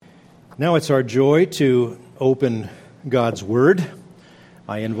Now it's our joy to open God's Word.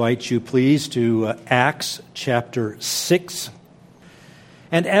 I invite you, please, to Acts chapter 6.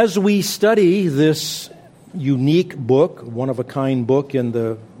 And as we study this unique book, one-of-a-kind book in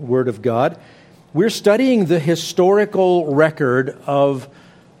the Word of God, we're studying the historical record of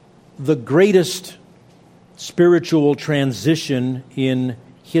the greatest spiritual transition in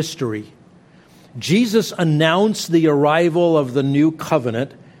history. Jesus announced the arrival of the new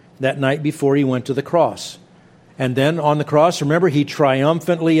covenant that night before he went to the cross. And then on the cross, remember, he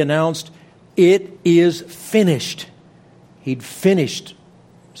triumphantly announced, "It is finished." He'd finished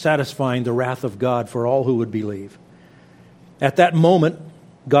satisfying the wrath of God for all who would believe. At that moment,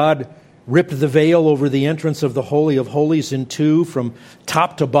 God ripped the veil over the entrance of the Holy of Holies in two from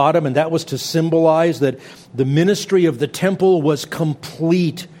top to bottom, and that was to symbolize that the ministry of the temple was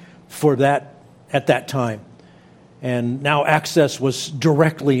complete for that at that time. And now access was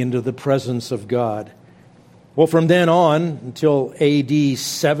directly into the presence of God. Well, from then on until AD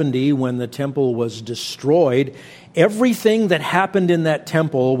 70, when the temple was destroyed, everything that happened in that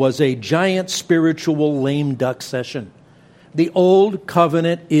temple was a giant spiritual lame duck session. The old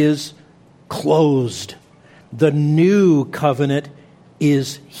covenant is closed. The new covenant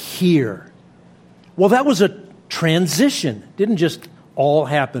is here. Well, that was a transition. It didn't just all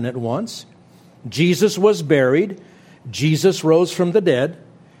happen at once. Jesus was buried. Jesus rose from the dead.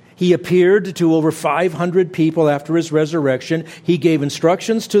 He appeared to over 500 people after his resurrection. He gave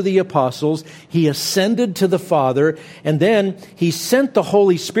instructions to the apostles. He ascended to the Father. And then he sent the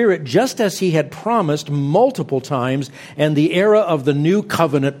Holy Spirit just as he had promised multiple times. And the era of the new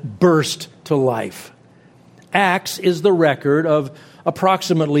covenant burst to life. Acts is the record of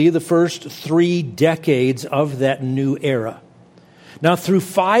approximately the first 3 decades of that new era. Now, through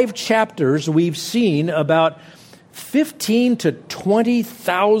 5 chapters, we've seen about 15 to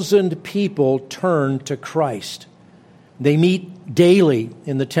 20,000 people turn to Christ. They meet daily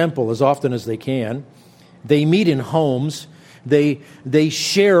in the temple as often as they can. They meet in homes. They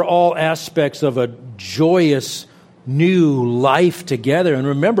share all aspects of a joyous new life together. And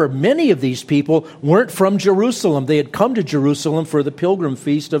remember, many of these people weren't from Jerusalem. They had come to Jerusalem for the pilgrim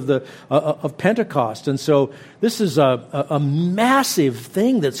feast of Pentecost. And so this is a massive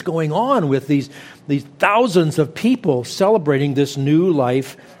thing that's going on with these thousands of people celebrating this new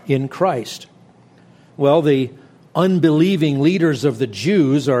life in Christ. Well, the unbelieving leaders of the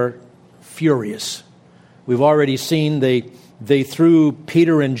Jews are furious. We've already seen they threw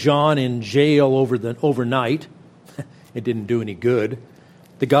Peter and John in jail overnight. It didn't do any good.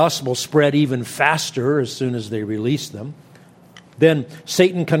 The gospel spread even faster as soon as they released them. Then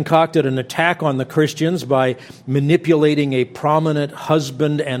Satan concocted an attack on the Christians by manipulating a prominent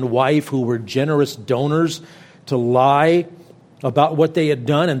husband and wife who were generous donors to lie about what they had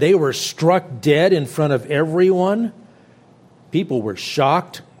done, and they were struck dead in front of everyone. People were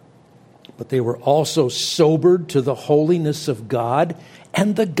shocked, but they were also sobered to the holiness of God,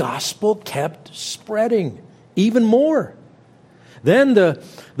 and the gospel kept spreading even more. Then the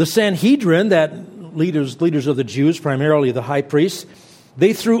Sanhedrin, that leaders of the Jews, primarily the high priests,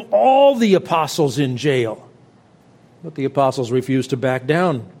 they threw all the apostles in jail. But the apostles refused to back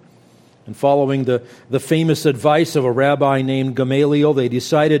down. And following the famous advice of a rabbi named Gamaliel, they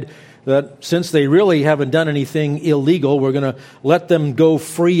decided that since they really haven't done anything illegal, we're going to let them go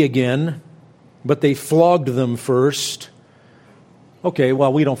free again. But they flogged them first. Okay,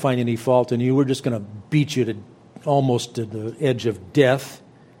 well, we don't find any fault in you. We're just going to beat you to almost to the edge of death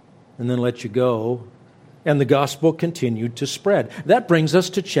and then let you go. And the gospel continued to spread. That brings us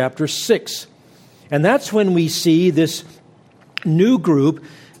to chapter 6. And that's when we see this new group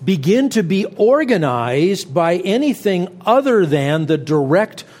begin to be organized by anything other than the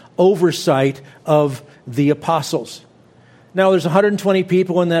direct oversight of the apostles. Now, there's 120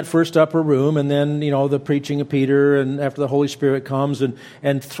 people in that first upper room, and then, the preaching of Peter, and after the Holy Spirit comes,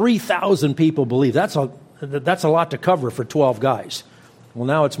 and 3,000 people believe. That's a lot to cover for 12 guys. Well,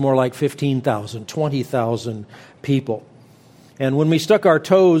 now it's more like 15,000, 20,000 people. And when we stuck our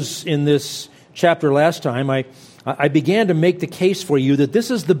toes in this chapter last time, I began to make the case for you that this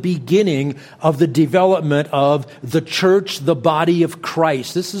is the beginning of the development of the church, the body of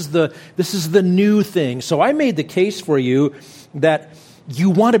Christ. This is the new thing. So I made the case for you that you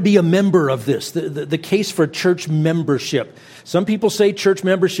want to be a member of this, the case for church membership. Some people say church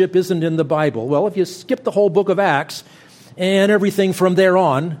membership isn't in the Bible. Well, if you skip the whole book of Acts and everything from there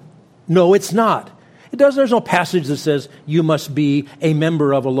on, no, it's not. There's no passage that says you must be a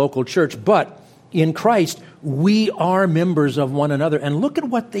member of a local church, but in Christ, we are members of one another. And look at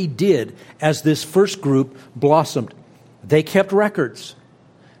what they did as this first group blossomed. They kept records.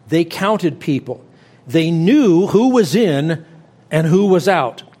 They counted people. They knew who was in and who was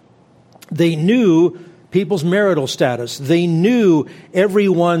out. They knew people's marital status. They knew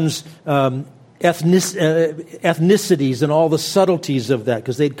everyone's ethnicities and all the subtleties of that,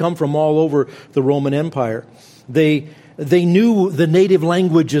 because they'd come from all over the Roman Empire. They knew the native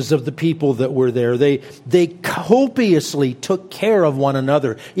languages of the people that were there. They copiously took care of one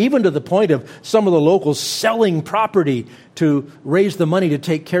another, even to the point of some of the locals selling property to raise the money to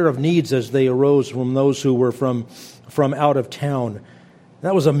take care of needs as they arose from those who were from out of town.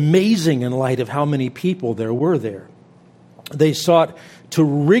 That was amazing in light of how many people there were there. They sought to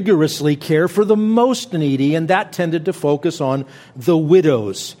rigorously care for the most needy, and that tended to focus on the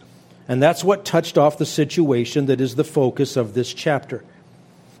widows. And that's what touched off the situation that is the focus of this chapter.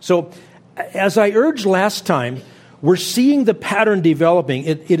 So, as I urged last time, we're seeing the pattern developing.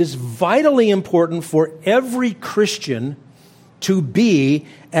 It is vitally important for every Christian to be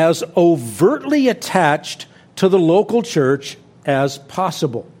as overtly attached to the local church as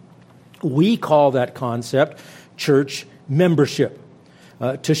possible. We call that concept church membership.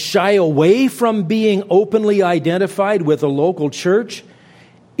 To shy away from being openly identified with a local church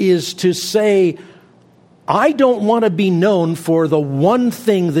is to say, I don't want to be known for the one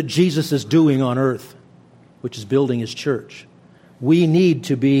thing that Jesus is doing on earth, which is building his church. We need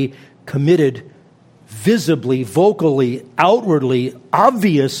to be committed visibly, vocally, outwardly,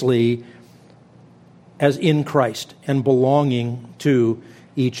 obviously, as in Christ and belonging to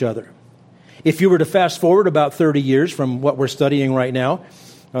each other. If you were to fast forward about 30 years from what we're studying right now,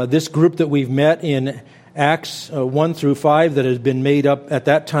 this group that we've met in Acts 1 through 5 that has been made up at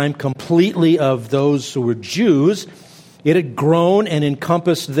that time completely of those who were Jews, it had grown and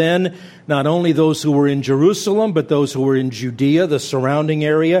encompassed then not only those who were in Jerusalem, but those who were in Judea, the surrounding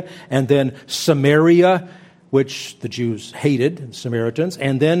area, and then Samaria, which the Jews hated, Samaritans,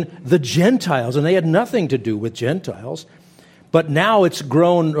 and then the Gentiles, and they had nothing to do with Gentiles. But now it's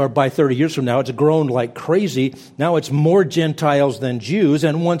grown, or by 30 years from now, it's grown like crazy. Now it's more Gentiles than Jews,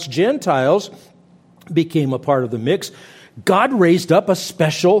 and once Gentiles became a part of the mix, God raised up a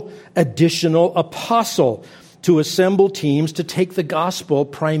special additional apostle to assemble teams to take the gospel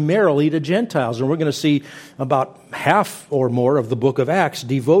primarily to Gentiles. And we're going to see about half or more of the book of Acts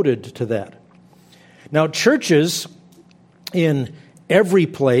devoted to that. Now, churches in every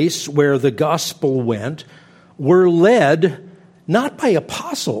place where the gospel went were led not by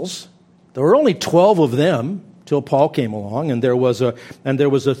apostles. There were only 12 of them till Paul came along, and there was a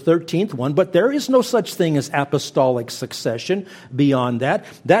 13th one, but there is no such thing as apostolic succession beyond that.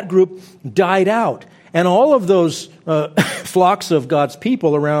 That group died out. And all of those flocks of God's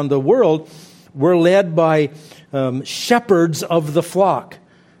people around the world were led by shepherds of the flock.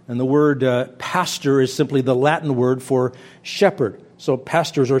 And the word pastor is simply the Latin word for shepherd. So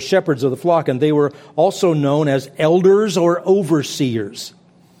pastors or shepherds of the flock, and they were also known as elders or overseers.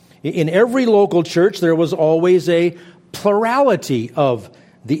 In every local church, there was always a plurality of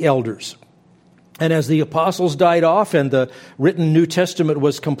the elders. And as the apostles died off and the written New Testament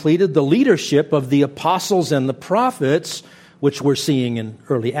was completed, the leadership of the apostles and the prophets, which we're seeing in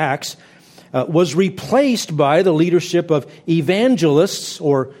early Acts, was replaced by the leadership of evangelists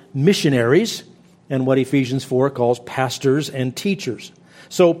or missionaries, and what Ephesians 4 calls pastors and teachers.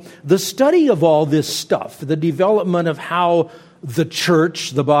 So the study of all this stuff, the development of how the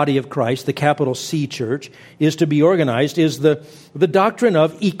church, the body of Christ, the capital C church, is to be organized, is the doctrine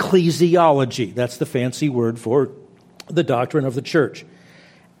of ecclesiology. That's the fancy word for the doctrine of the church.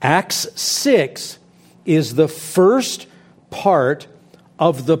 Acts 6 is the first part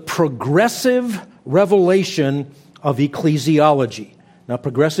of the progressive revelation of ecclesiology. Now,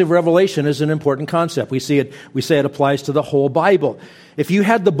 progressive revelation is an important concept. We say it applies to the whole Bible. If you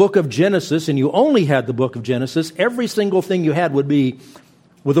had the book of Genesis and you only had the book of Genesis, every single thing you had would be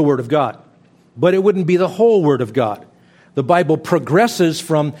with the Word of God. But it wouldn't be the whole Word of God. The Bible progresses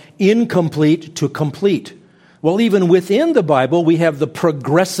from incomplete to complete. Well, even within the Bible, we have the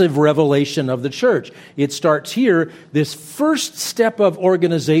progressive revelation of the church. It starts here, this first step of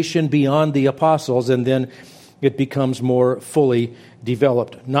organization beyond the apostles, and then it becomes more fully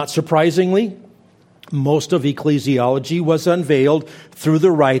developed. Not surprisingly, most of ecclesiology was unveiled through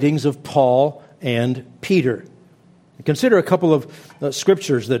the writings of Paul and Peter. Consider a couple of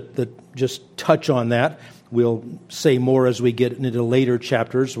scriptures that just touch on that. We'll say more as we get into later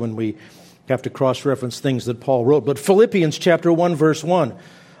chapters when we have to cross-reference things that Paul wrote. But Philippians chapter 1, verse 1.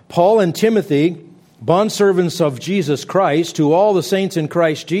 Paul and Timothy, bondservants of Jesus Christ, to all the saints in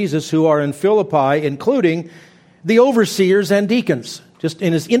Christ Jesus who are in Philippi, including the overseers and deacons. Just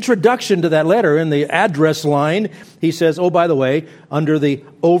in his introduction to that letter, in the address line, he says, oh, by the way, under the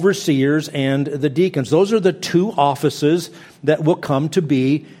overseers and the deacons. Those are the two offices that will come to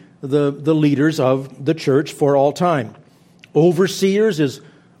be the leaders of the church for all time. Overseers is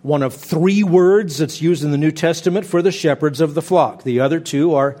one of three words that's used in the New Testament for the shepherds of the flock. The other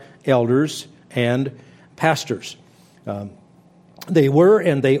two are elders and pastors. They were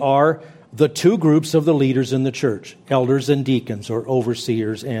and they are the two groups of the leaders in the church, elders and deacons, or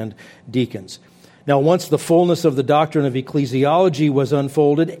overseers and deacons. Now, once the fullness of the doctrine of ecclesiology was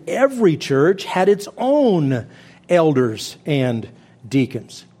unfolded, every church had its own elders and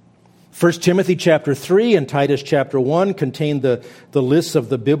deacons. 1 Timothy chapter 3 and Titus chapter 1 contain the lists of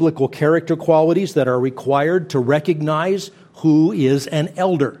the biblical character qualities that are required to recognize who is an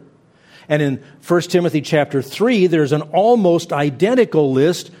elder. And in 1 Timothy chapter 3, there's an almost identical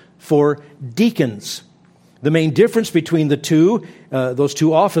list for deacons. The main difference between those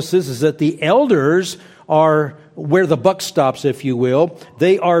two offices is that the elders are where the buck stops, if you will.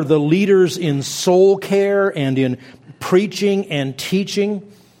 They are the leaders in soul care and in preaching and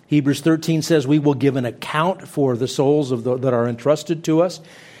teaching. Hebrews 13 says we will give an account for the souls that are entrusted to us.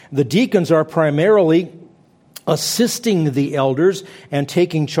 The deacons are primarily assisting the elders and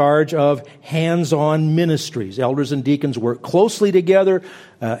taking charge of hands-on ministries. Elders and deacons work closely together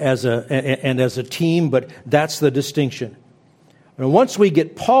as a team, but that's the distinction. And once we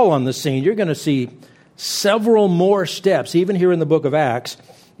get Paul on the scene, you're going to see several more steps, even here in the book of Acts,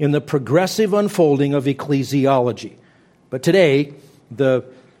 in the progressive unfolding of ecclesiology. But today, the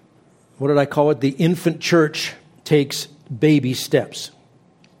infant church takes baby steps.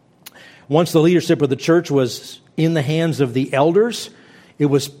 Once the leadership of the church was in the hands of the elders, it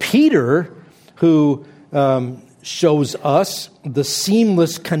was Peter who shows us the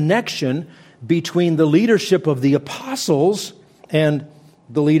seamless connection between the leadership of the apostles and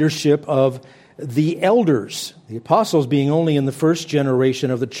the leadership of the elders. The apostles being only in the first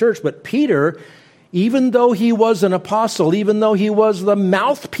generation of the church, but Peter, even though he was an apostle, even though he was the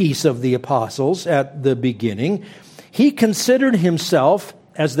mouthpiece of the apostles at the beginning, he considered himself,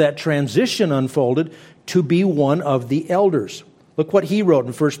 as that transition unfolded, to be one of the elders. Look what he wrote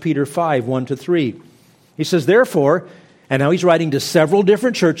in 1 Peter 5, 1-3. He says, therefore, and now he's writing to several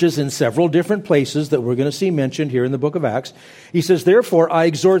different churches in several different places that we're going to see mentioned here in the book of Acts. He says, therefore, I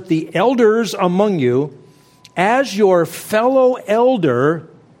exhort the elders among you, as your fellow elder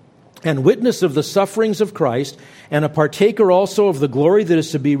and witness of the sufferings of Christ, and a partaker also of the glory that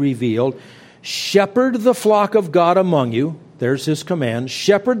is to be revealed, shepherd the flock of God among you. There's his command.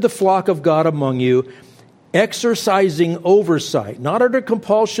 Shepherd the flock of God among you, exercising oversight, not under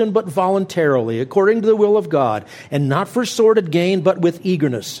compulsion, but voluntarily, according to the will of God, and not for sordid gain, but with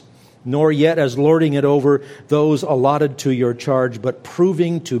eagerness, nor yet as lording it over those allotted to your charge, but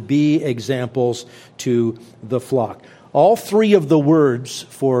proving to be examples to the flock. All three of the words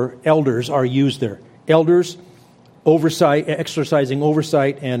for elders are used there. Elders, oversight, exercising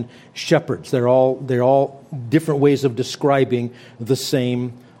oversight, and shepherds. They're all different ways of describing the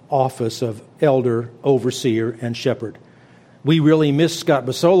same office of elder, overseer, and shepherd. We really missed Scott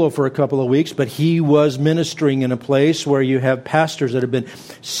Basolo for a couple of weeks, but he was ministering in a place where you have pastors that have been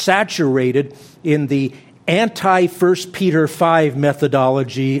saturated in the anti-1 Peter 5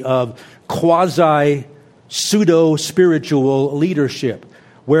 methodology of quasi-pseudo-spiritual leadership,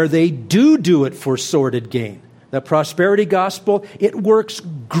 where they do it for sordid gain. The prosperity gospel, it works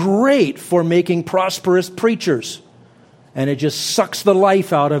great for making prosperous preachers, and it just sucks the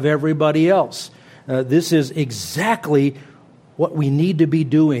life out of everybody else. This is exactly what we need to be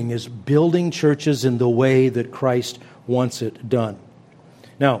doing, is building churches in the way that Christ wants it done.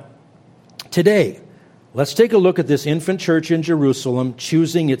 Now, today, let's take a look at this infant church in Jerusalem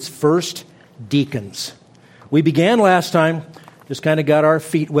choosing its first deacons. We began last time, just kind of got our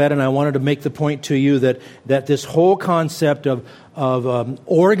feet wet, and I wanted to make the point to you that this whole concept of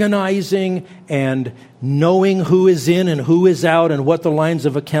organizing and knowing who is in and who is out and what the lines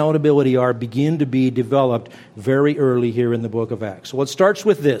of accountability are begin to be developed very early here in the book of Acts. So it starts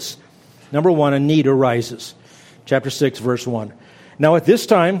with this. Number one, a need arises. Chapter 6, verse 1. Now at this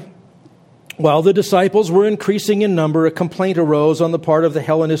time, while the disciples were increasing in number, a complaint arose on the part of the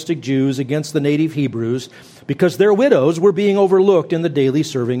Hellenistic Jews against the native Hebrews because their widows were being overlooked in the daily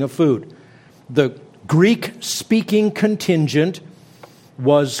serving of food. The Greek-speaking contingent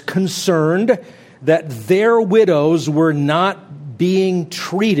was concerned that their widows were not being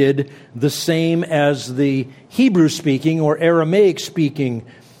treated the same as the Hebrew-speaking or Aramaic-speaking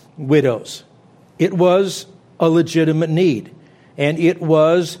widows. It was a legitimate need, and it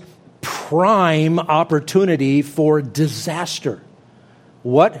was prime opportunity for disaster.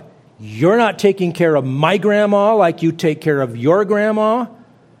 What? You're not taking care of my grandma like you take care of your grandma?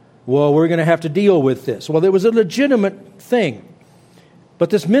 Well, we're going to have to deal with this. Well, it was a legitimate thing. But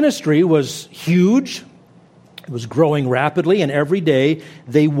this ministry was huge. It was growing rapidly, and every day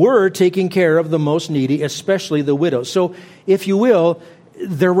they were taking care of the most needy, especially the widows. So, if you will,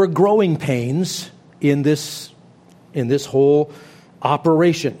 there were growing pains in this whole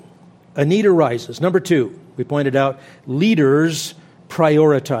operation. A need arises. Number 2, we pointed out, leaders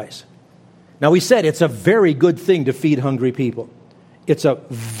prioritize. Now, we said it's a very good thing to feed hungry people. It's a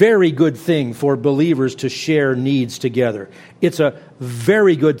very good thing for believers to share needs together. It's a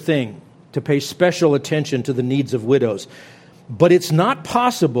very good thing to pay special attention to the needs of widows. But it's not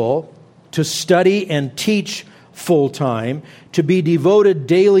possible to study and teach full-time, to be devoted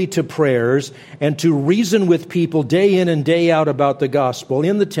daily to prayers, and to reason with people day in and day out about the gospel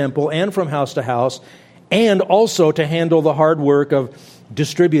in the temple and from house to house, and also to handle the hard work of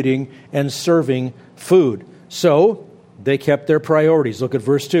distributing and serving food. So, they kept their priorities. Look at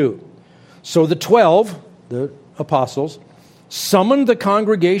verse 2. So the 12, the apostles, summoned the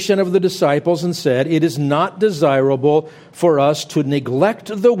congregation of the disciples and said, "It is not desirable for us to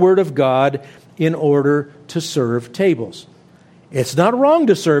neglect the word of God in order to serve tables." It's not wrong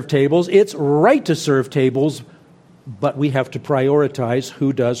to serve tables. It's right to serve tables, but we have to prioritize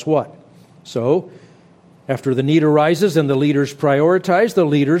who does what. So, after the need arises and the leaders prioritize, the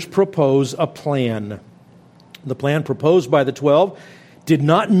leaders propose a plan. The plan proposed by the 12 did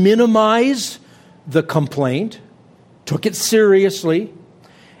not minimize the complaint, took it seriously,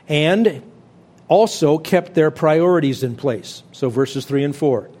 and also kept their priorities in place. So verses 3 and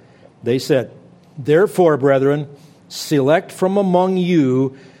 4, they said, "Therefore, brethren, select from among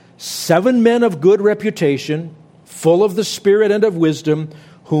you 7 men of good reputation, full of the Spirit and of wisdom,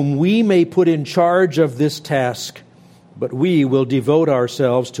 whom we may put in charge of this task, but we will devote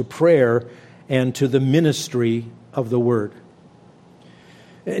ourselves to prayer and to the ministry of the word."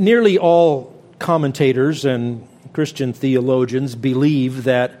 Nearly all commentators and Christian theologians believe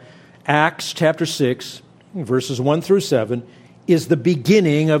that Acts chapter 6, verses 1 through 7, is the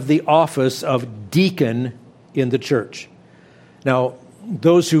beginning of the office of deacon in the church. Now,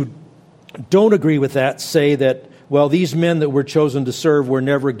 those who don't agree with that say that, well, these men that were chosen to serve were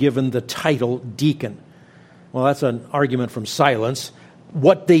never given the title deacon. Well, that's an argument from silence.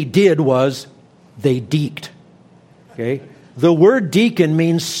 What they did was they deeked. Okay? The word deacon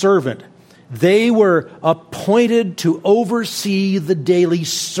means servant. They were appointed to oversee the daily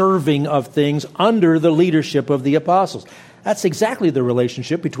serving of things under the leadership of the apostles. That's exactly the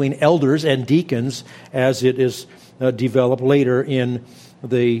relationship between elders and deacons as it is developed later in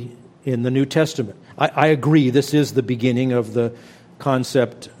the New Testament. I agree, this is the beginning of the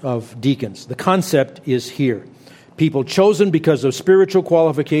concept of deacons. The concept is here. People chosen because of spiritual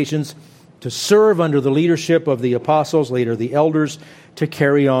qualifications to serve under the leadership of the apostles, later the elders, to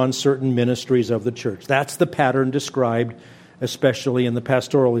carry on certain ministries of the church. That's the pattern described, especially in the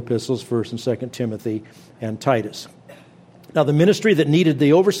pastoral epistles, 1st and 2nd Timothy and Titus. Now, the ministry that needed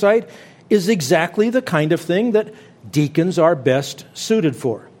the oversight is exactly the kind of thing that deacons are best suited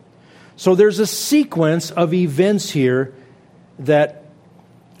for. So there's a sequence of events here that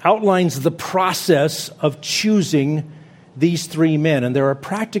outlines the process of choosing these 3 men, and there are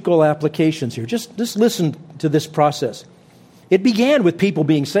practical applications here. Just listen to this process. It began with people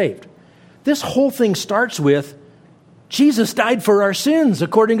being saved. This whole thing starts with Jesus died for our sins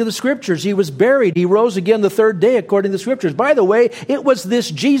according to the Scriptures. He was buried. He rose again the 3rd day according to the Scriptures. By the way, it was this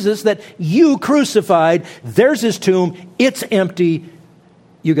Jesus that you crucified. There's his tomb. It's empty.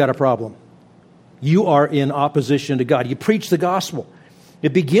 You got a problem. You are in opposition to God. You preach the gospel.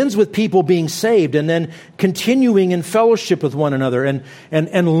 It begins with people being saved and then continuing in fellowship with one another and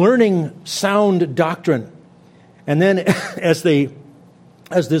learning sound doctrine. And then as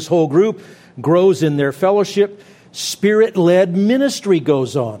this whole group grows in their fellowship, Spirit-led ministry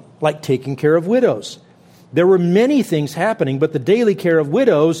goes on, like taking care of widows. There were many things happening, but the daily care of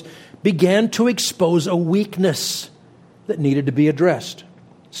widows began to expose a weakness that needed to be addressed.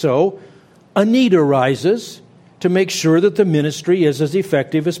 So, a need arises to make sure that the ministry is as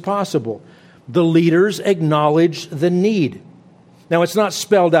effective as possible. The leaders acknowledge the need. Now, it's not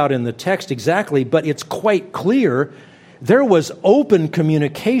spelled out in the text exactly, but it's quite clear there was open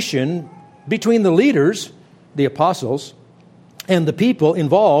communication between the leaders, the apostles, and the people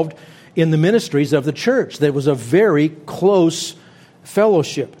involved in the ministries of the church. There was a very close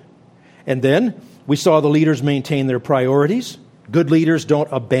fellowship. And then we saw the leaders maintain their priorities. Good leaders don't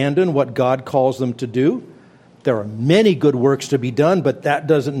abandon what God calls them to do. There are many good works to be done, but that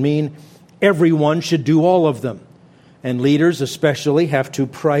doesn't mean everyone should do all of them. And leaders especially have to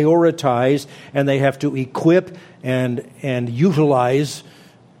prioritize, and they have to equip and utilize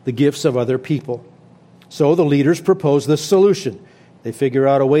the gifts of other people. So the leaders propose this solution. They figure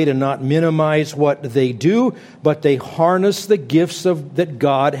out a way to not minimize what they do, but they harness the gifts that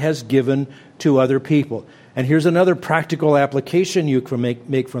God has given to other people. And here's another practical application you can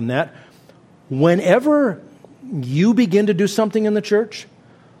make from that. Whenever you begin to do something in the church,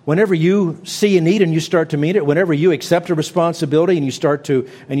 whenever you see a need and you start to meet it, whenever you accept a responsibility and you start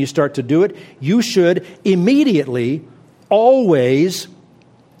to do it, you should immediately, always,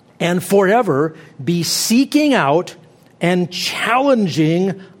 and forever be seeking out and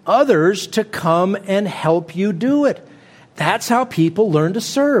challenging others to come and help you do it. That's how people learn to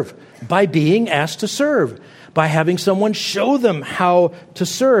serve, by being asked to serve, by having someone show them how to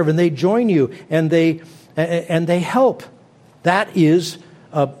serve, and they join you and they help.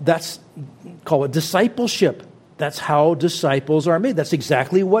 That's call it discipleship. That's how disciples are made. That's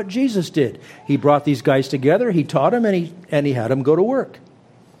exactly what Jesus did. He brought these guys together, he taught them, and he had them go to work.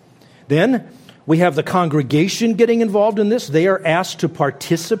 Then we have the congregation getting involved in this. They are asked to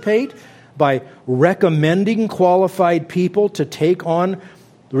participate by recommending qualified people to take on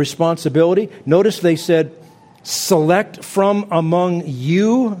the responsibility. Notice they said, select from among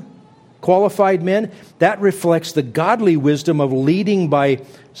you qualified men. That reflects the godly wisdom of leading by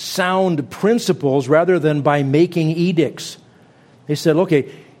sound principles rather than by making edicts. They said,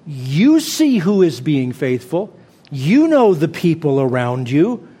 okay, you see who is being faithful. You know the people around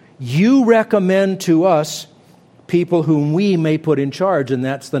you. You recommend to us people whom we may put in charge. And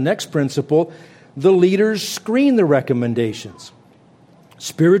that's the next principle. The leaders screen the recommendations.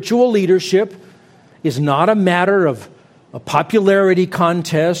 Spiritual leadership is not a matter of a popularity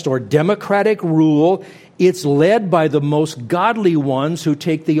contest or democratic rule. It's led by the most godly ones who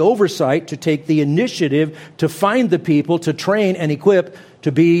take the oversight, to take the initiative, to find the people, to train and equip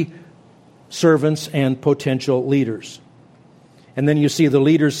to be servants and potential leaders. And then you see the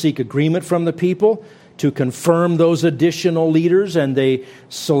leaders seek agreement from the people to confirm those additional leaders, and they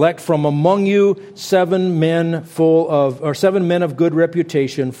select from among you 7 men of good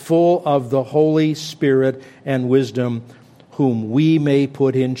reputation, full of the Holy Spirit and wisdom, whom we may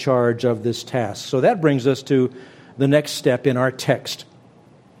put in charge of this task. So that brings us to the next step in our text.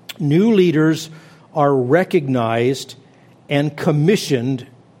 New leaders are recognized and commissioned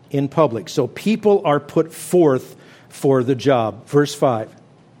in public. So people are put forth for the job. Verse 5.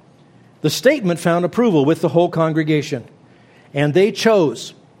 The statement found approval with the whole congregation, and they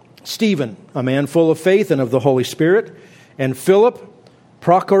chose Stephen, a man full of faith and of the Holy Spirit, and Philip,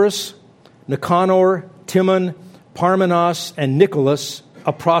 Prochorus, Nicanor, Timon, Parmenas, and Nicholas,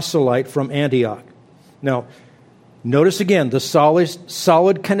 a proselyte from Antioch. Now, notice again the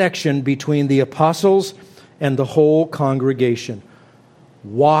solid connection between the apostles and the whole congregation.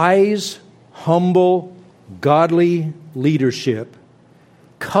 Wise, humble, godly leadership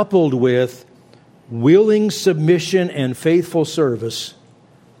coupled with willing submission and faithful service,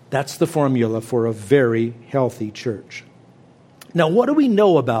 that's the formula for a very healthy church. Now, what do we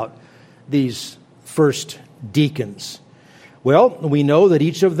know about these first deacons? Well, we know that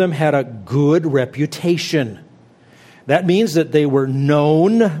each of them had a good reputation. That means that they were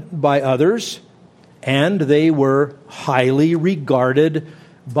known by others and they were highly regarded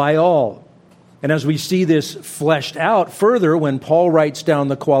by all. And as we see this fleshed out further, when Paul writes down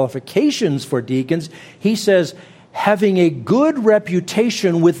the qualifications for deacons, he says, having a good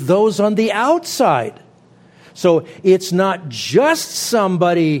reputation with those on the outside. So it's not just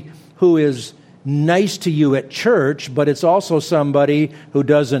somebody who is nice to you at church, but it's also somebody who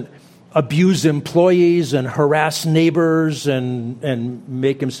doesn't abuse employees and harass neighbors and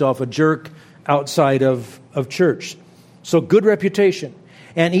make himself a jerk outside of church. So good reputation.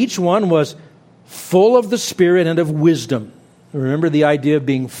 And each one was full of the Spirit and of wisdom. Remember, the idea of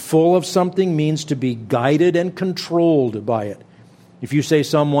being full of something means to be guided and controlled by it. If you say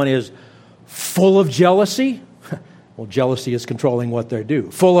someone is full of jealousy, well, jealousy is controlling what they do.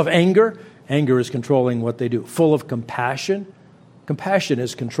 Full of anger, anger is controlling what they do. Full of compassion, compassion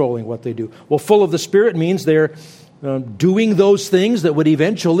is controlling what they do. Well, full of the Spirit means they're doing those things that would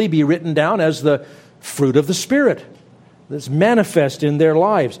eventually be written down as the fruit of the Spirit that's manifest in their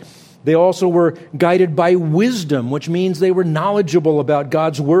lives. They also were guided by wisdom, which means they were knowledgeable about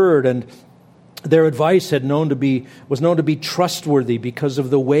God's Word, and their advice was known to be trustworthy because of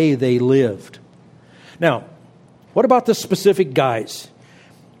the way they lived. Now, what about the specific guys?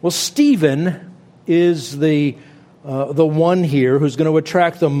 Well, Stephen is the one here who's going to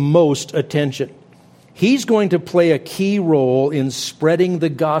attract the most attention. He's going to play a key role in spreading the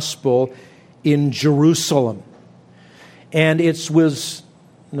gospel in Jerusalem. And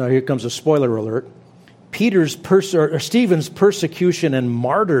now here comes a spoiler alert, Stephen's persecution and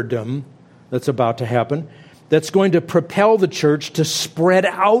martyrdom that's about to happen, that's going to propel the church to spread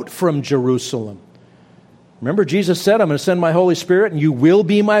out from Jerusalem. Remember, Jesus said, I'm going to send my Holy Spirit, and you will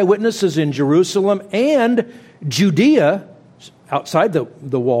be my witnesses in Jerusalem and Judea, outside the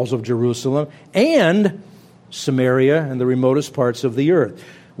walls of Jerusalem, and Samaria and the remotest parts of the earth.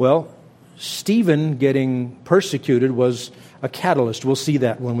 Well, Stephen getting persecuted was a catalyst. We'll see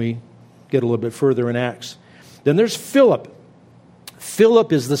that when we get a little bit further in Acts. Then there's Philip.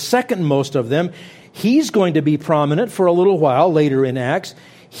 Philip is the second most of them. He's going to be prominent for a little while later in Acts.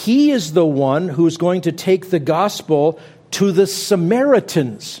 He is the one who's going to take the gospel to the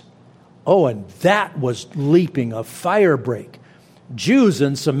Samaritans. Oh, and that was leaping a fire break. Jews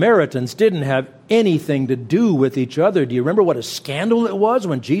and Samaritans didn't have anything to do with each other. Do you remember what a scandal it was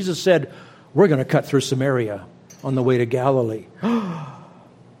when Jesus said, we're going to cut through Samaria on the way to Galilee?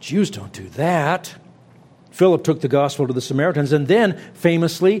 Jews don't do that. Philip took the gospel to the Samaritans, and then,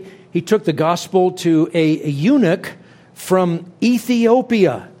 famously, he took the gospel to a eunuch from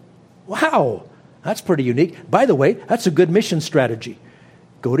Ethiopia. Wow, that's pretty unique. By the way, that's a good mission strategy.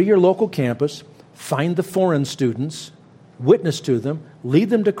 Go to your local campus, find the foreign students, witness to them, lead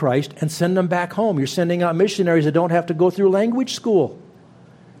them to Christ, and send them back home. You're sending out missionaries that don't have to go through language school.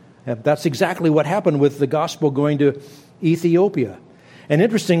 And that's exactly what happened with the gospel going to Ethiopia. And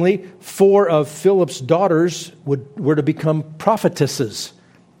interestingly, 4 of Philip's daughters were to become prophetesses.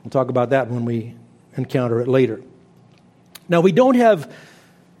 We'll talk about that when we encounter it later. Now, we don't have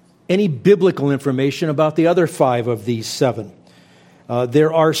any biblical information about the other 5 of these 7.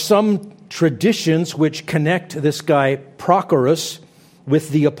 There are some traditions which connect this guy Prochorus with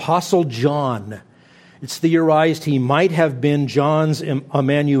the Apostle John. It's theorized he might have been John's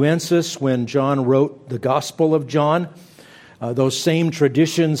amanuensis when John wrote the Gospel of John. Those same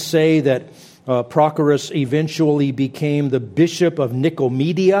traditions say that Prochorus eventually became the bishop of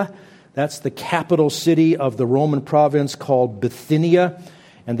Nicomedia. That's the capital city of the Roman province called Bithynia,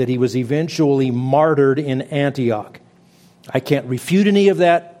 and that he was eventually martyred in Antioch. I can't refute any of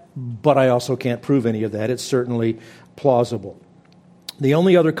that, but I also can't prove any of that. It's certainly plausible. The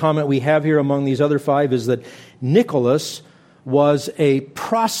only other comment we have here among these other 5 is that Nicholas was a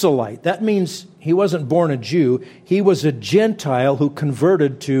proselyte. That means he wasn't born a Jew. He was a Gentile who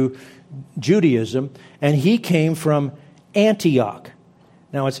converted to Judaism, and he came from Antioch.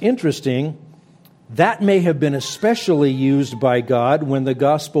 Now, it's interesting, that may have been especially used by God when the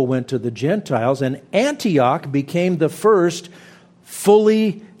gospel went to the Gentiles, and Antioch became the first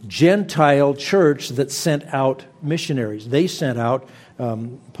fully Gentile church that sent out missionaries. They sent out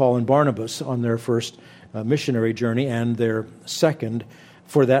Paul and Barnabas on their first missionary journey, and their second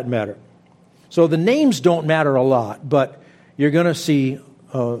for that matter. So the names don't matter a lot, but you're going to see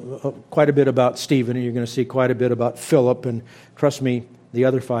quite a bit about Stephen, and you're going to see quite a bit about Philip, and trust me, the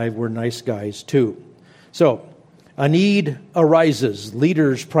other 5 were nice guys too. So, a need arises.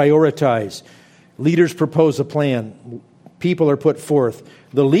 Leaders prioritize. Leaders propose a plan. People are put forth.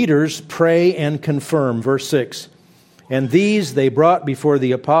 The leaders pray and confirm. Verse 6. And these they brought before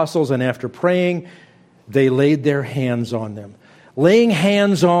the apostles, and after praying, they laid their hands on them. Laying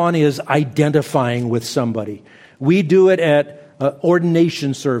hands on is identifying with somebody. We do it at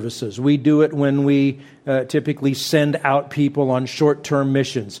ordination services. We do it when we typically send out people on short-term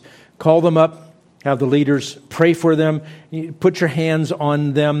missions. Call them up, have the leaders pray for them, put your hands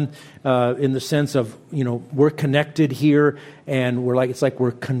on them in the sense of, we're connected here, and it's like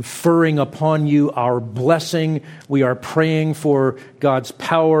we're conferring upon you our blessing. We are praying for God's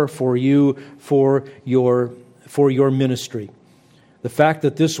power for you, for your ministry. The fact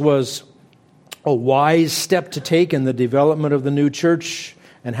that this was a wise step to take in the development of the new church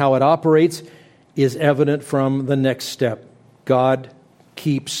and how it operates is evident from the next step. God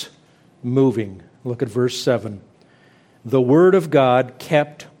keeps moving. Look at verse 7. The word of God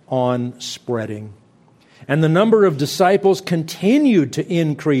kept on spreading, and the number of disciples continued to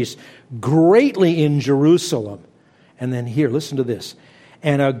increase greatly in Jerusalem. And then here, listen to this.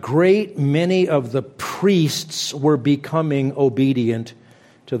 And a great many of the priests were becoming obedient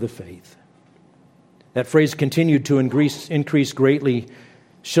to the faith. That phrase continued to increase greatly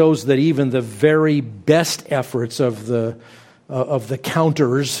shows that even the very best efforts of the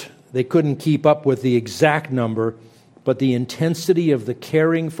counters, they couldn't keep up with the exact number, but the intensity of the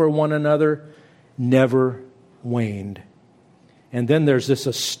caring for one another never waned. And then there's this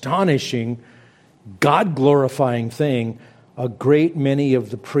astonishing, God-glorifying thing. A great many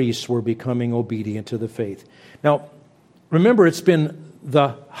of the priests were becoming obedient to the faith. Now, remember, it's been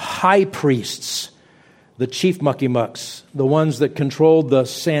the high priests, the chief mucky-mucks, the ones that controlled the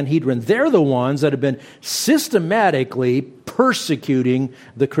Sanhedrin. They're the ones that have been systematically persecuting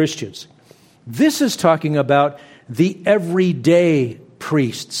the Christians. This is talking about the everyday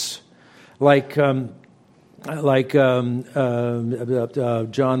priests, like John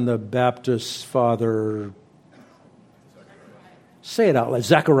the Baptist's father. Say it out loud.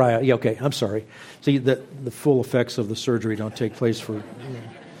 Zechariah. Yeah, okay, I'm sorry. See, the full effects of the surgery don't take place for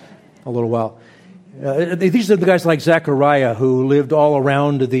a little while. These are the guys like Zechariah who lived all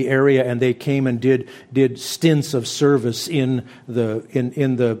around the area, and they came and did stints of service in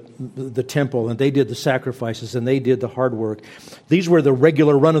the temple, and they did the sacrifices, and they did the hard work. These were the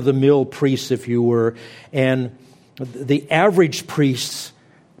regular run-of-the-mill priests, if you were, and the average priests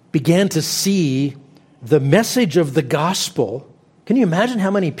began to see the message of the gospel. Can you imagine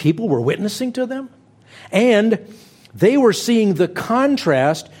how many people were witnessing to them? And they were seeing the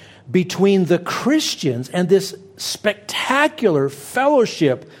contrast between the Christians and this spectacular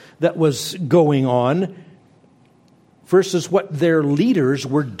fellowship that was going on versus what their leaders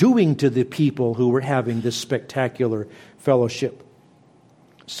were doing to the people who were having this spectacular fellowship.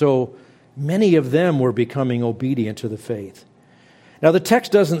 So many of them were becoming obedient to the faith. Now, the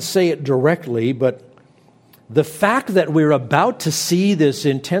text doesn't say it directly, but the fact that we're about to see this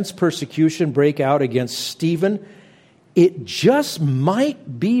intense persecution break out against Stephen, it just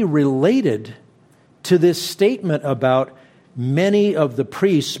might be related to this statement about many of the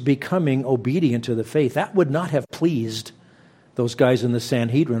priests becoming obedient to the faith. That would not have pleased those guys in the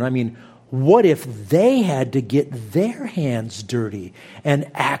Sanhedrin. I mean, what if they had to get their hands dirty and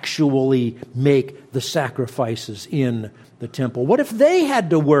actually make the sacrifices in the temple? What if they had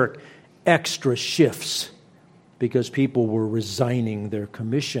to work extra shifts because people were resigning their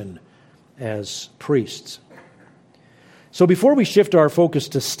commission as priests? So before we shift our focus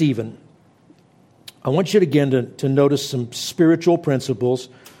to Stephen, I want you again to notice some spiritual principles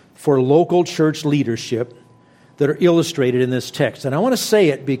for local church leadership that are illustrated in this text. And I want to say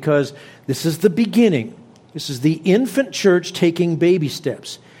it because this is the beginning. This is the infant church taking baby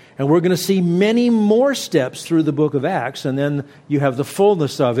steps. And we're going to see many more steps through the book of Acts, and then you have the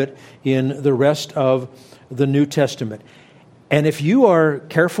fullness of it in the rest of the New Testament. And if you are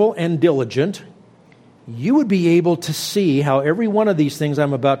careful and diligent, you would be able to see how every one of these things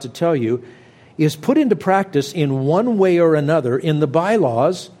I'm about to tell you is put into practice in one way or another in the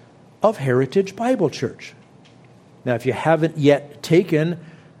bylaws of Heritage Bible Church. Now, if you haven't yet taken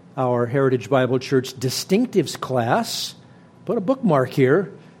our Heritage Bible Church Distinctives class, put a bookmark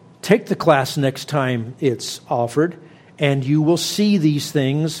here. Take the class next time it's offered, and you will see these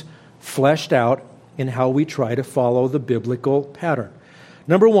things fleshed out in how we try to follow the biblical pattern.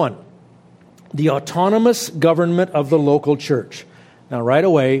 Number one, the autonomous government of the local church. Now, right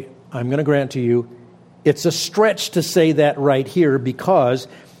away, I'm going to grant to you, it's a stretch to say that right here because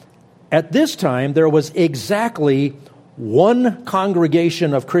at this time, there was exactly one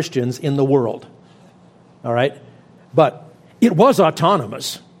congregation of Christians in the world. All right? But it was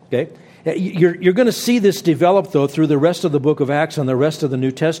autonomous. Okay? You're going to see this develop, though, through the rest of the book of Acts and the rest of the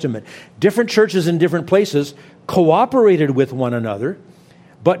New Testament. Different churches in different places cooperated with one another,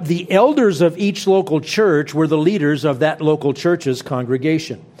 but the elders of each local church were the leaders of that local church's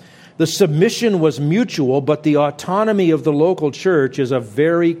congregation. The submission was mutual, but the autonomy of the local church is a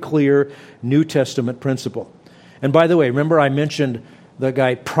very clear New Testament principle. And by the way, remember I mentioned the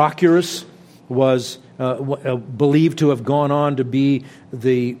guy Prochorus was believed to have gone on to be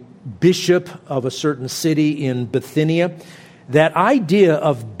the bishop of a certain city in Bithynia. That idea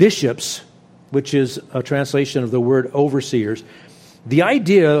of bishops, which is a translation of the word overseers, the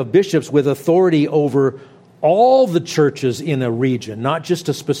idea of bishops with authority over all the churches in a region, not just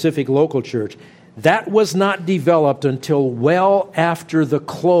a specific local church, that was not developed until well after the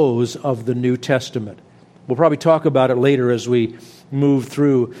close of the New Testament. We'll probably talk about it later as we move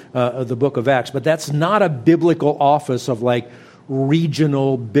through the book of Acts, but that's not a biblical office of like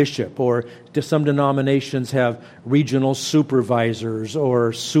regional bishop, or some denominations have regional supervisors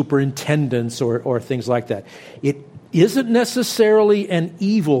or superintendents or things like that. It isn't necessarily an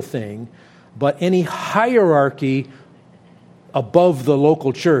evil thing, but any hierarchy above the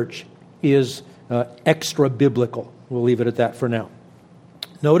local church is extra biblical. We'll leave it at that for now.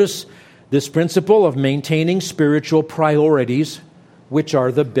 Notice this principle of maintaining spiritual priorities, which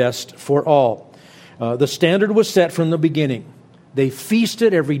are the best for all. The standard was set from the beginning. They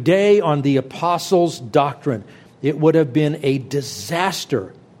feasted every day on the apostles' doctrine. It would have been a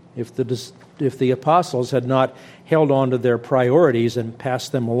disaster if the apostles had not held on to their priorities and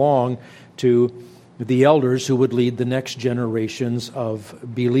passed them along to the elders who would lead the next generations of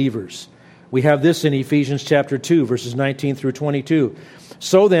believers. We have this in Ephesians chapter 2, verses 19 through 22.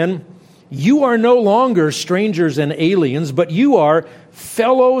 So then, you are no longer strangers and aliens, but you are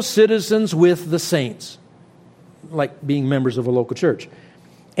fellow citizens with the saints, like being members of a local church,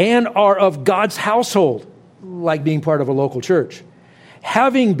 and are of God's household, like being part of a local church,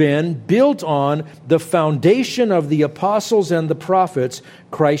 having been built on the foundation of the apostles and the prophets,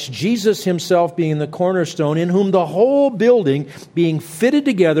 Christ Jesus himself being the cornerstone, in whom the whole building, being fitted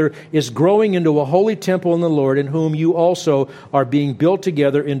together, is growing into a holy temple in the Lord, in whom you also are being built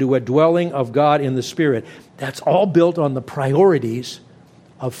together into a dwelling of God in the Spirit. That's all built on the priorities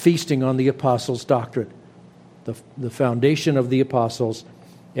of feasting on the apostles' doctrine, the foundation of the apostles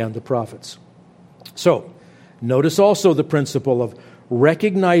and the prophets. So, notice also the principle of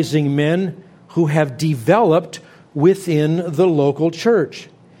recognizing men who have developed within the local church.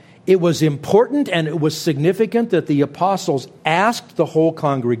 It was important and it was significant that the apostles asked the whole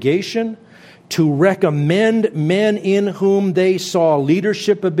congregation to recommend men in whom they saw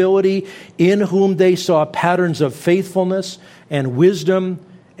leadership ability, in whom they saw patterns of faithfulness and wisdom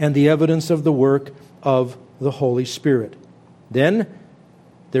and the evidence of the work of the Holy Spirit. Then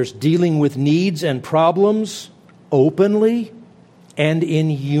there's dealing with needs and problems openly and in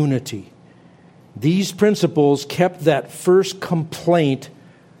unity. These principles kept that first complaint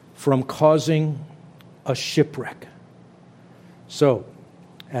from causing a shipwreck. So,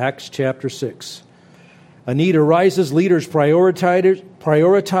 Acts chapter 6. A need arises, leaders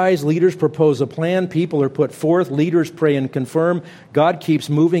prioritize, leaders propose a plan, people are put forth, leaders pray and confirm, God keeps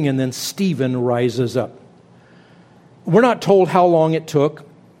moving, and then Stephen rises up. We're not told how long it took.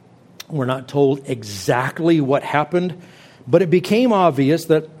 We're not told exactly what happened. But it became obvious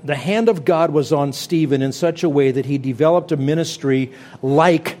that the hand of God was on Stephen in such a way that he developed a ministry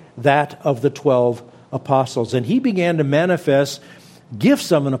like that of the 12 apostles. And he began to manifest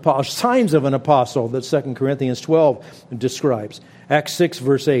gifts of an apostle, signs of an apostle that 2 Corinthians 12 describes. Acts 6,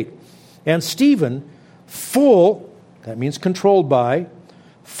 verse 8. And Stephen, full, that means controlled by,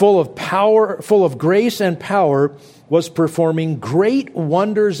 full of power, full of grace and power, was performing great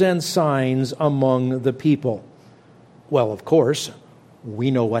wonders and signs among the people. Well, of course,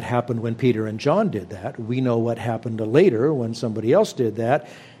 we know what happened when Peter and John did that. We know what happened later when somebody else did that.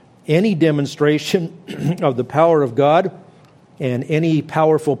 Any demonstration of the power of God and any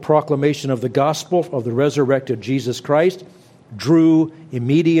powerful proclamation of the gospel of the resurrected Jesus Christ drew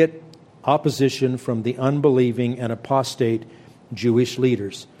immediate opposition from the unbelieving and apostate Jewish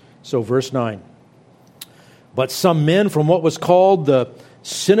leaders. So verse 9. But some men from what was called the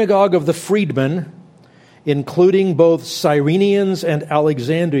synagogue of the freedmen, including both Cyrenians and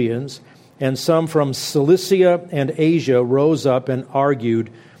Alexandrians, and some from Cilicia and Asia, rose up and argued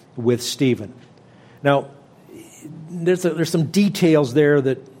with Stephen. Now, there's some details there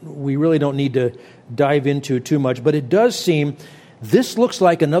that we really don't need to dive into too much, but it does seem this looks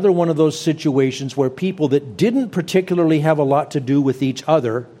like another one of those situations where people that didn't particularly have a lot to do with each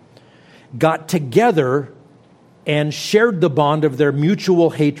other got together and shared the bond of their mutual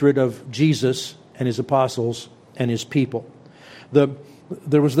hatred of Jesus and his apostles and his people.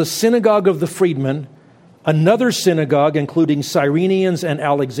 There was the synagogue of the freedmen, another synagogue including Cyrenians and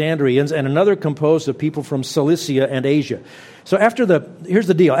Alexandrians, and another composed of people from Cilicia and Asia. So here's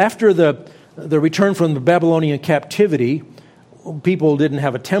the deal. After the return from the Babylonian captivity, people didn't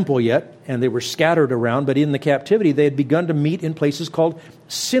have a temple yet, and they were scattered around, but in the captivity they had begun to meet in places called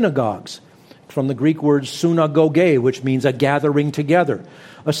synagogues, from the Greek word synagoge, which means a gathering together.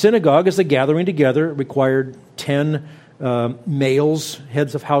 A synagogue is a gathering together. It required 10 males,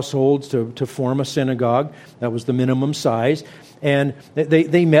 heads of households, to form a synagogue. That was the minimum size. And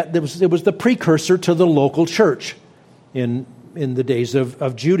they met. It was the precursor to the local church in the days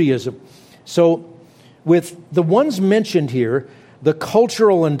of Judaism. So with the ones mentioned here, the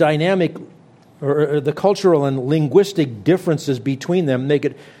cultural and dynamic, or the cultural and linguistic differences between them make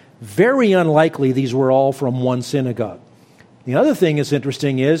it very unlikely these were all from one synagogue. The other thing that's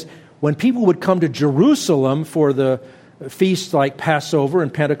interesting is when people would come to Jerusalem for the feasts like Passover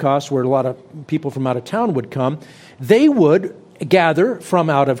and Pentecost, where a lot of people from out of town would come, they would gather from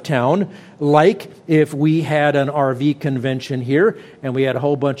out of town, like if we had an RV convention here and we had a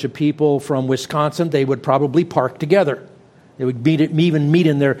whole bunch of people from Wisconsin, they would probably park together. They would even meet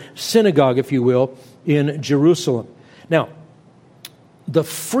in their synagogue, if you will, in Jerusalem. Now, the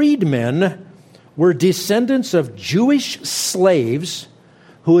freedmen were descendants of Jewish slaves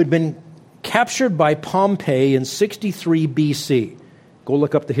who had been captured by Pompey in 63 BC. Go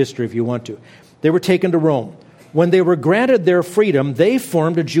look up the history if you want to. They were taken to Rome. When they were granted their freedom, they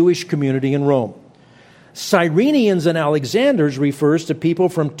formed a Jewish community in Rome. Cyrenians and Alexanders refers to people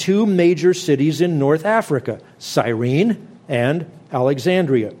from two major cities in North Africa, Cyrene and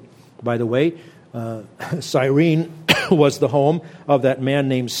Alexandria. By the way, Cyrene was the home of that man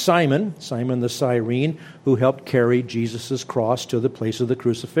named Simon the Cyrene, who helped carry Jesus' cross to the place of the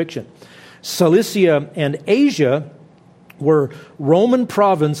crucifixion. Cilicia and Asia were Roman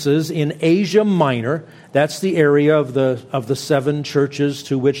provinces in Asia Minor. That's the area of the seven churches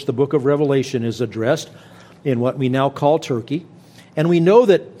to which the book of Revelation is addressed in what we now call Turkey. And we know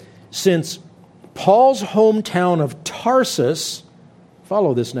that since Paul's hometown of Tarsus,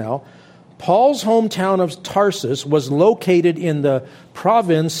 follow this now, Paul's hometown of Tarsus was located in the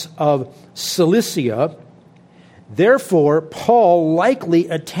province of Cilicia. Therefore, Paul likely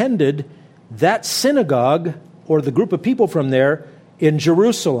attended that synagogue or the group of people from there in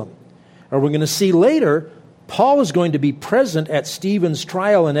Jerusalem. Or we're going to see later, Paul is going to be present at Stephen's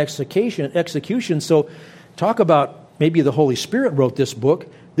trial and execution. So talk about maybe the Holy Spirit wrote this book.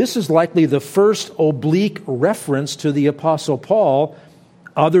 This is likely the first oblique reference to the Apostle Paul,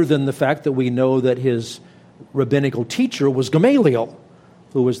 other than the fact that we know that his rabbinical teacher was Gamaliel,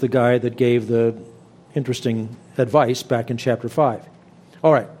 who was the guy that gave the interesting advice back in chapter 5.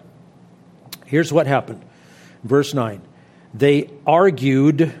 All right, here's what happened. Verse 9. They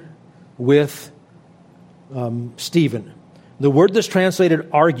argued with Stephen. The word that's translated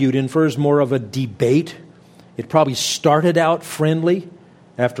argued infers more of a debate. It probably started out friendly.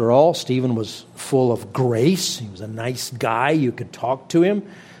 After all, Stephen was full of grace. He was a nice guy. You could talk to him.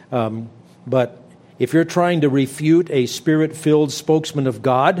 But if you're trying to refute a spirit-filled spokesman of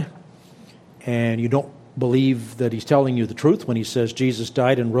God, and you don't believe that he's telling you the truth when he says Jesus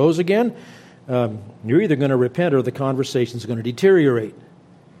died and rose again, you're either going to repent or the conversation's going to deteriorate.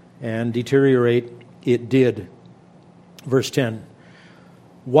 And deteriorate it did. Verse 10.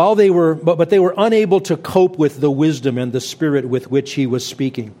 While they were, but they were unable to cope with the wisdom and the spirit with which he was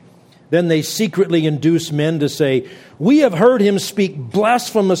speaking. Then they secretly induced men to say, "We have heard him speak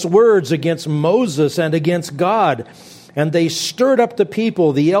blasphemous words against Moses and against God." And they stirred up the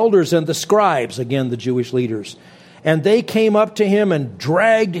people, the elders and the scribes, again the Jewish leaders. And they came up to him and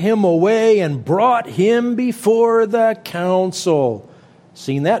dragged him away and brought him before the council.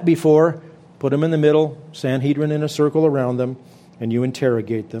 Seen that before. Put him in the middle, Sanhedrin in a circle around them, and you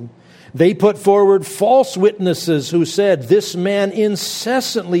interrogate them. They put forward false witnesses who said, "This man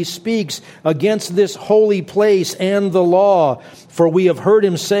incessantly speaks against this holy place and the law. For we have heard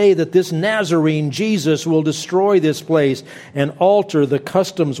him say that this Nazarene Jesus will destroy this place and alter the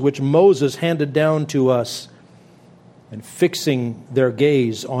customs which Moses handed down to us." And fixing their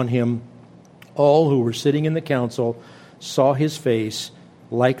gaze on him, all who were sitting in the council saw his face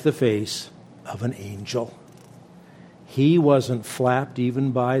like the face of an angel. He wasn't flapped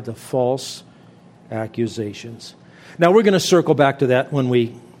even by the false accusations. Now, we're going to circle back to that when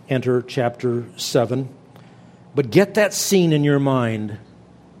we enter chapter 7. But get that scene in your mind.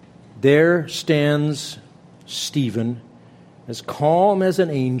 There stands Stephen, as calm as an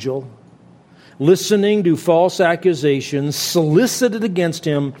angel, listening to false accusations solicited against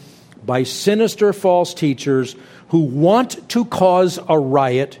him by sinister false teachers who want to cause a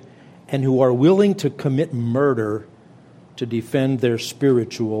riot and who are willing to commit murder to defend their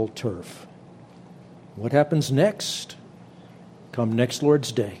spiritual turf. What happens next? Come next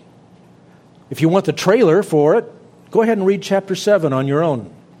Lord's Day. If you want the trailer for it, go ahead and read chapter 7 on your own.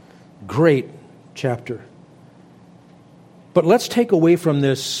 Great chapter. But let's take away from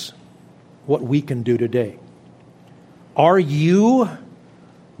this what we can do today. Are you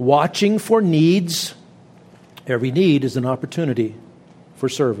watching for needs? Every need is an opportunity for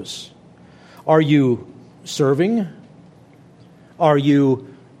service. Are you serving? Are you,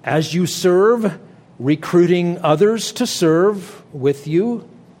 as you serve, recruiting others to serve with you?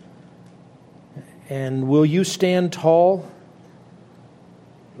 And will you stand tall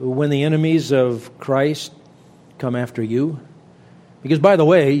when the enemies of Christ come after you? Because, by the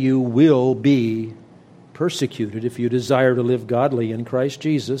way, you will be persecuted if you desire to live godly in Christ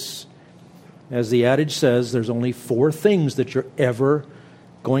Jesus. As the adage says, there's only 4 things that you're ever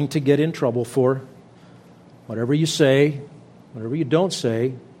going to get in trouble for. Whatever you say, whatever you don't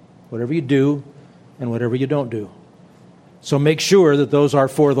say, whatever you do, and whatever you don't do. So make sure that those are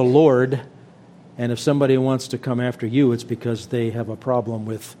for the Lord. And if somebody wants to come after you, it's because they have a problem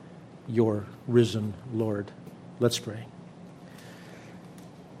with your risen Lord. Let's pray.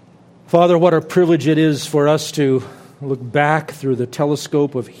 Father, what a privilege it is for us to look back through the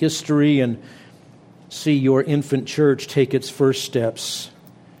telescope of history and see your infant church take its first steps.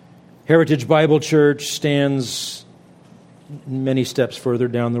 Heritage Bible Church stands many steps further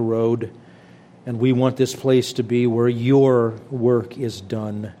down the road. And we want this place to be where your work is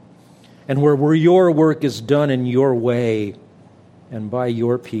done. And where your work is done in your way and by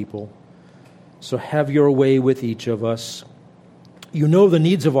your people. So have your way with each of us. You know the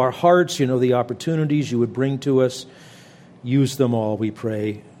needs of our hearts. You know the opportunities you would bring to us. Use them all, we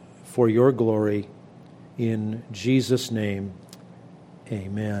pray, for your glory. In Jesus' name,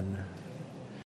 amen.